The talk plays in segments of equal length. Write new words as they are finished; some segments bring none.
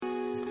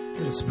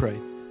Let us pray.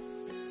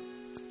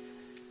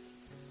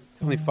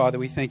 Heavenly Father,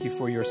 we thank you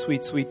for your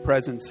sweet, sweet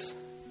presence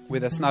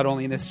with us, not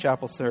only in this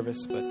chapel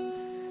service, but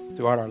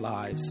throughout our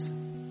lives.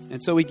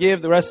 And so we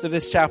give the rest of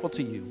this chapel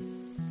to you,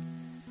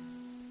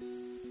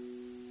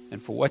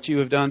 and for what you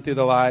have done through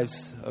the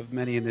lives of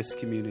many in this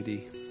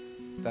community,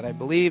 that I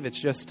believe it's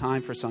just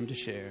time for some to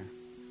share.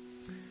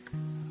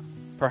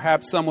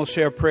 Perhaps some will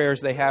share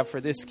prayers they have for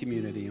this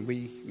community, and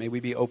may we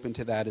be open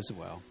to that as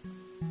well.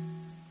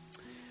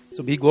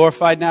 So be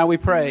glorified now, we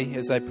pray,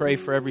 as I pray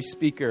for every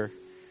speaker,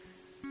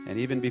 and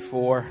even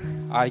before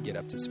I get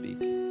up to speak.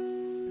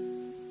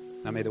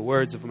 Now may the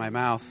words of my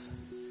mouth,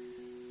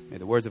 may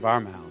the words of our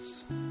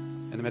mouths,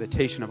 and the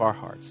meditation of our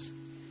hearts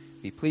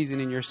be pleasing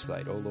in your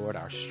sight, O Lord,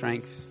 our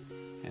strength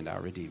and our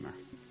Redeemer.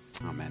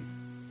 Amen.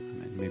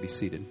 Amen. You may be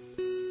seated.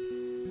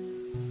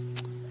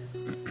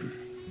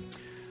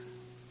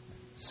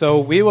 So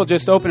we will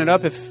just open it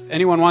up. If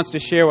anyone wants to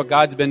share what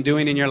God's been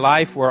doing in your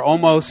life, we're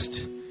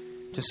almost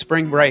to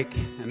spring break,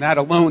 and that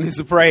alone is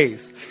a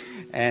praise.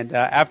 And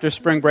after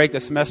spring break, the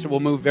semester will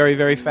move very,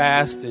 very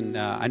fast. And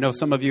I know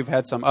some of you have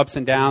had some ups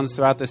and downs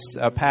throughout this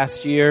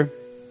past year.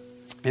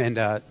 And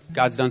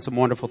God's done some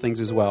wonderful things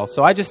as well.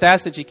 So I just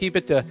ask that you keep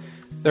it to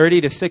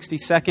 30 to 60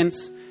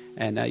 seconds.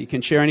 And you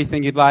can share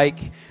anything you'd like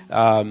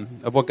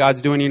of what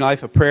God's doing in your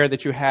life, a prayer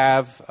that you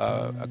have,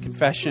 a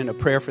confession, a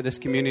prayer for this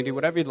community,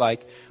 whatever you'd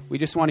like. We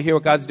just want to hear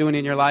what God's doing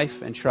in your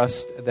life and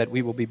trust that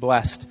we will be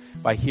blessed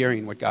by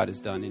hearing what God has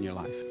done in your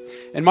life.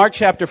 In Mark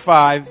chapter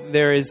 5,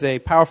 there is a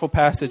powerful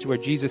passage where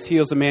Jesus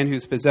heals a man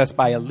who's possessed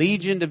by a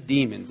legion of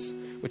demons,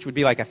 which would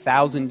be like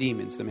 1,000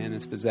 demons the man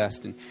is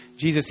possessed. And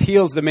Jesus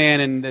heals the man,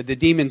 and the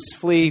demons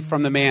flee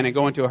from the man and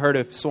go into a herd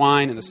of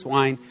swine, and the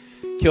swine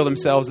kill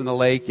themselves in the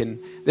lake. And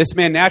this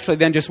man naturally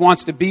then just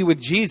wants to be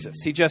with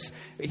Jesus.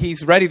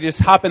 He's ready to just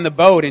hop in the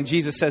boat, and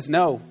Jesus says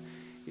no.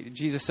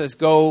 Jesus says,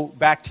 go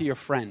back to your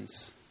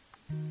friends.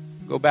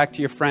 Go back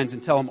to your friends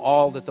and tell them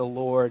all that the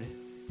Lord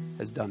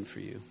has done for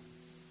you.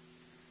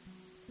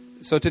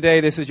 So today,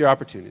 this is your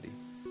opportunity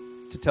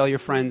to tell your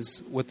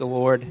friends what the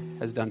Lord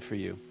has done for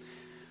you.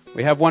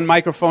 We have one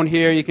microphone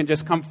here. You can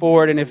just come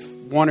forward, and if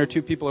one or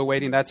two people are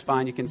waiting, that's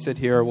fine. You can sit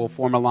here. We'll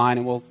form a line,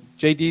 and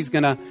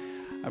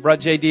I brought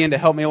JD in to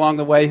help me along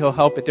the way. He'll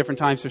help at different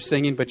times for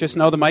singing, but just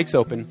know the mic's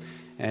open,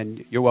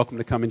 and you're welcome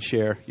to come and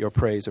share your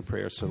praise or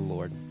prayers to the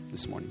Lord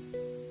this morning.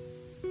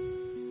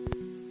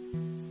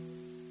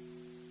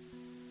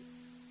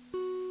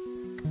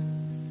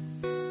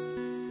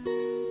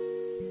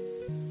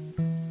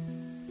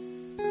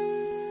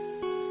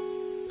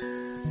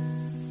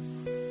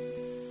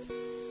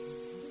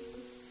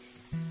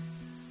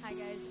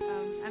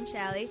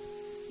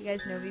 You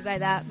guys know me by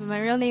that, but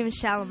my real name is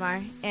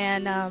Shalimar,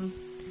 and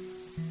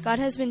God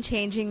has been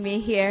changing me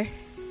here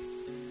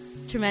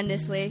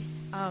tremendously.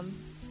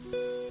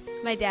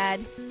 My dad,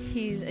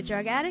 he's a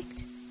drug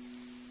addict,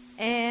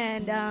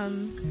 and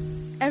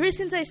ever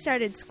since I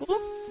started school,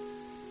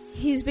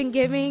 he's been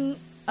giving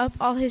up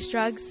all his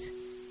drugs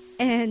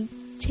and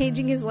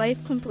changing his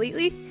life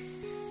completely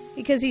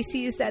because he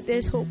sees that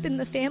there's hope in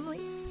the family.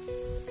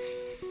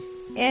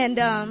 And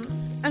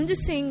I'm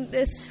just saying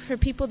this for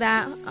people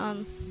that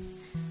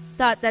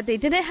thought that they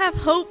didn't have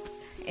hope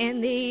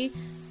and they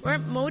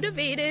weren't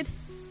motivated.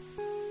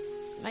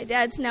 My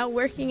dad's now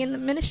working in the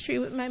ministry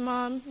with my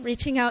mom,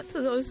 reaching out to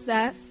those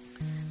that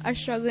are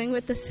struggling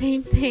with the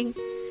same thing.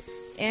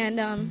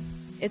 And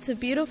it's a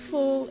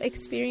beautiful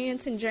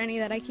experience and journey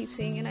that I keep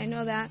seeing, and I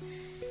know that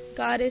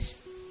God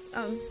is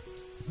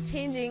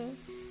changing,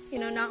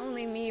 not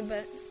only me,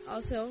 but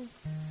also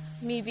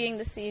me being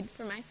the seed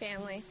for my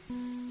family.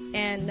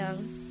 And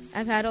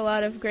I've had a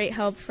lot of great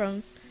help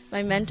from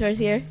my mentors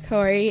here,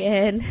 Corey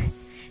and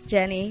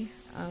Jenny.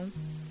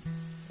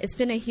 It's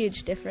been a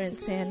huge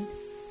difference, and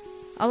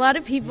a lot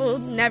of people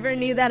never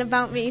knew that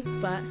about me,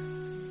 but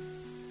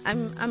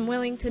I'm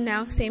willing to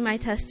now say my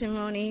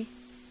testimony.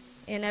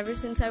 And ever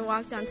since I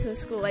walked onto the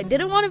school, I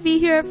didn't want to be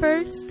here at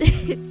first,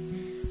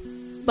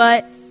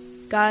 but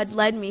God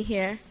led me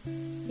here,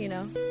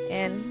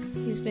 and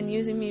He's been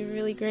using me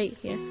really great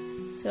here.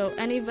 So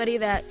anybody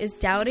that is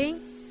doubting,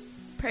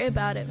 pray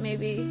about it.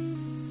 Maybe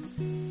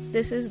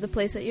this is the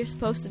place that you're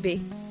supposed to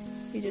be.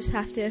 You just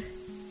have to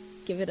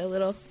give it a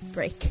little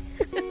break.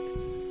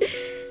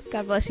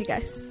 God bless you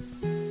guys.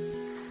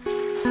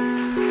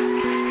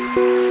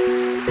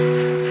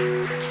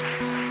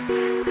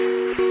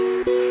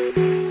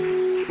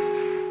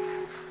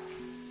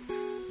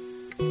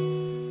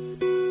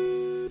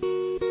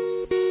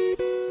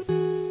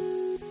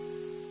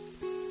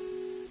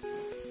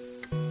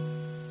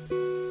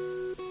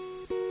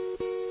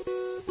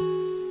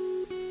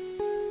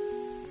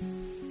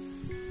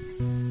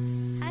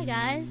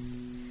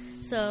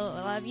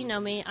 Know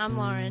me, I'm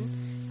Lauren,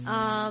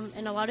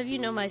 and a lot of you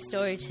know my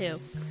story too.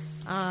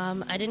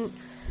 I didn't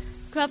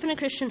grow up in a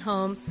Christian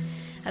home.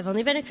 I've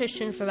only been a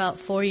Christian for about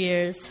 4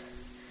 years,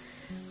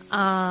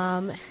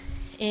 and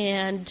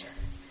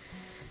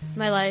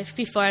my life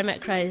before I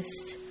met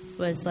Christ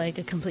was like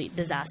a complete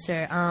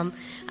disaster.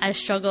 I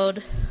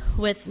struggled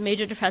with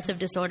major depressive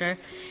disorder,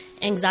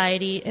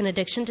 anxiety, an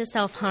addiction to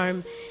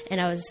self-harm, and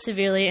I was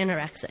severely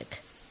anorexic.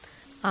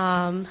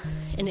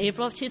 In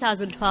April of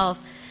 2012,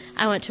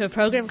 I went to a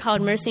program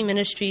called Mercy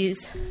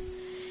Ministries.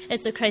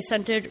 It's a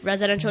Christ-centered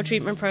residential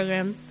treatment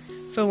program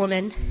for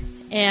women,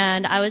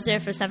 and I was there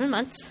for 7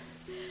 months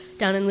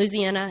down in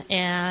Louisiana,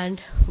 and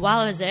while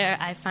I was there,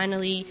 I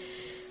finally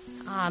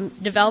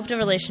developed a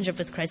relationship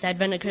with Christ. I had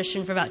been a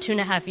Christian for about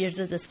 2.5 years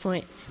at this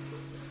point,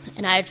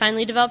 and I had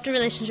finally developed a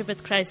relationship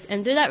with Christ,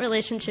 and through that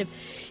relationship,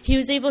 he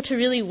was able to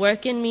really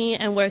work in me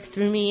and work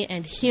through me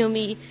and heal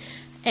me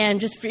and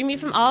just free me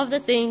from all of the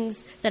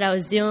things that I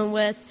was dealing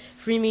with,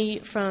 free me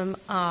from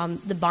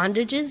the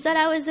bondages that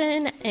I was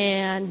in,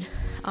 and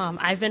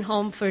I've been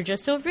home for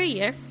just over a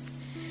year,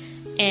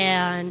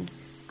 and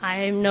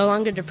I'm no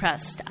longer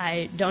depressed.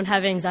 I don't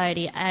have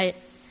anxiety. I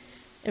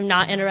am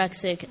not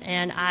anorexic,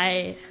 and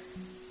I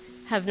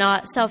have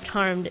not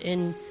self-harmed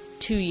in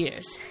 2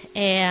 years.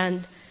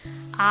 And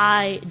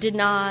I did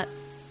not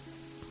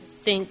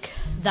think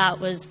that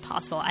was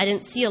possible. I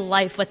didn't see a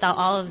life without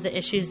all of the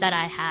issues that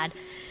I had.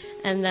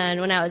 And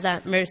then when I was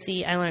at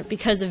Mercy, I learned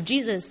because of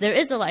Jesus, there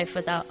is a life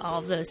without all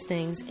of those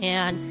things.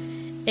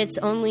 And it's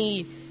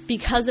only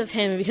because of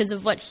him, because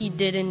of what he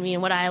did in me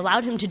and what I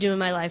allowed him to do in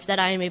my life, that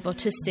I am able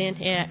to stand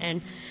here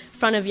in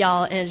front of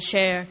y'all and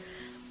share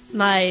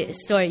my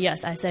story.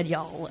 Yes, I said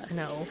y'all,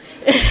 no.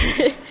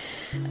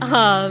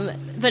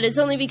 But it's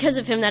only because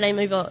of him that I'm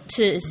able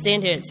to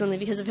stand here. It's only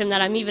because of him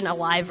that I'm even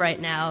alive right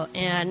now.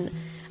 And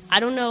I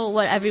don't know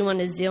what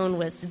everyone is dealing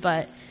with,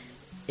 but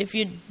if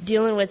you're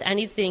dealing with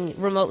anything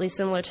remotely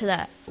similar to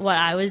that, what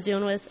I was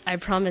dealing with, I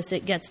promise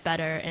it gets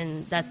better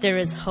and that there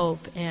is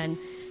hope. And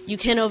you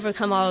can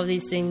overcome all of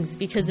these things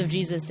because of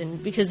Jesus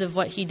and because of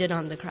what he did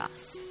on the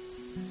cross.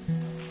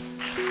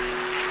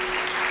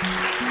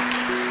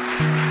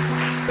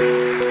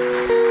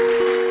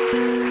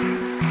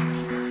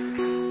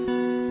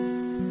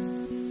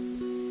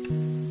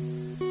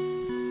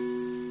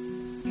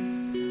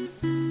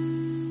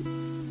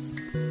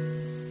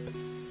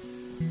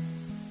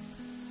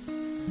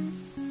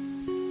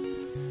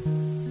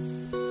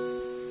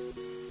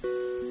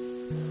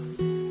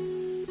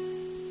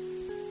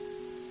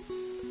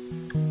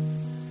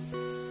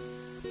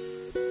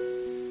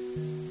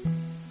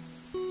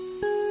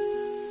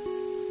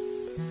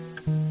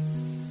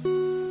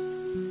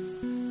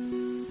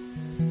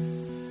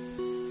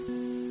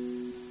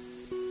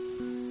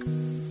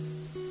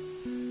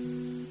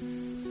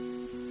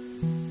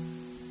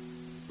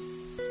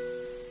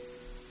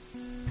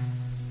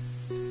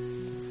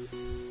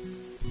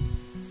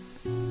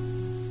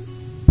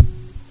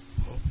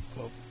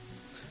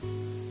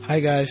 Hi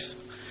guys.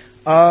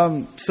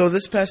 So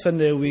this past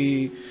Sunday,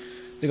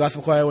 the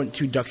gospel choir went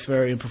to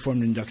Duxbury and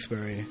performed in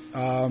Duxbury.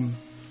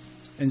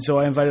 And so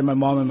I invited my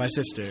mom and my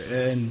sister.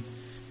 And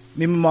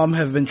me and my mom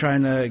have been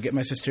trying to get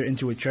my sister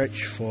into a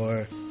church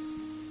for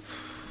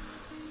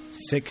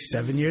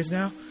 6-7 years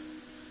now.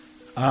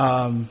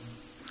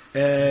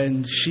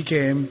 And she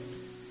came,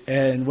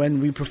 and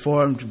when we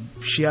performed,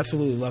 she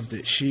absolutely loved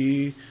it.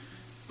 She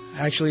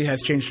actually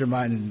has changed her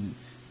mind and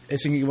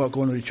is thinking about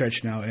going to the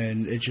church now,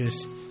 and it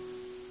just,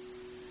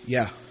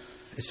 yeah,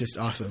 it's just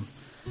awesome.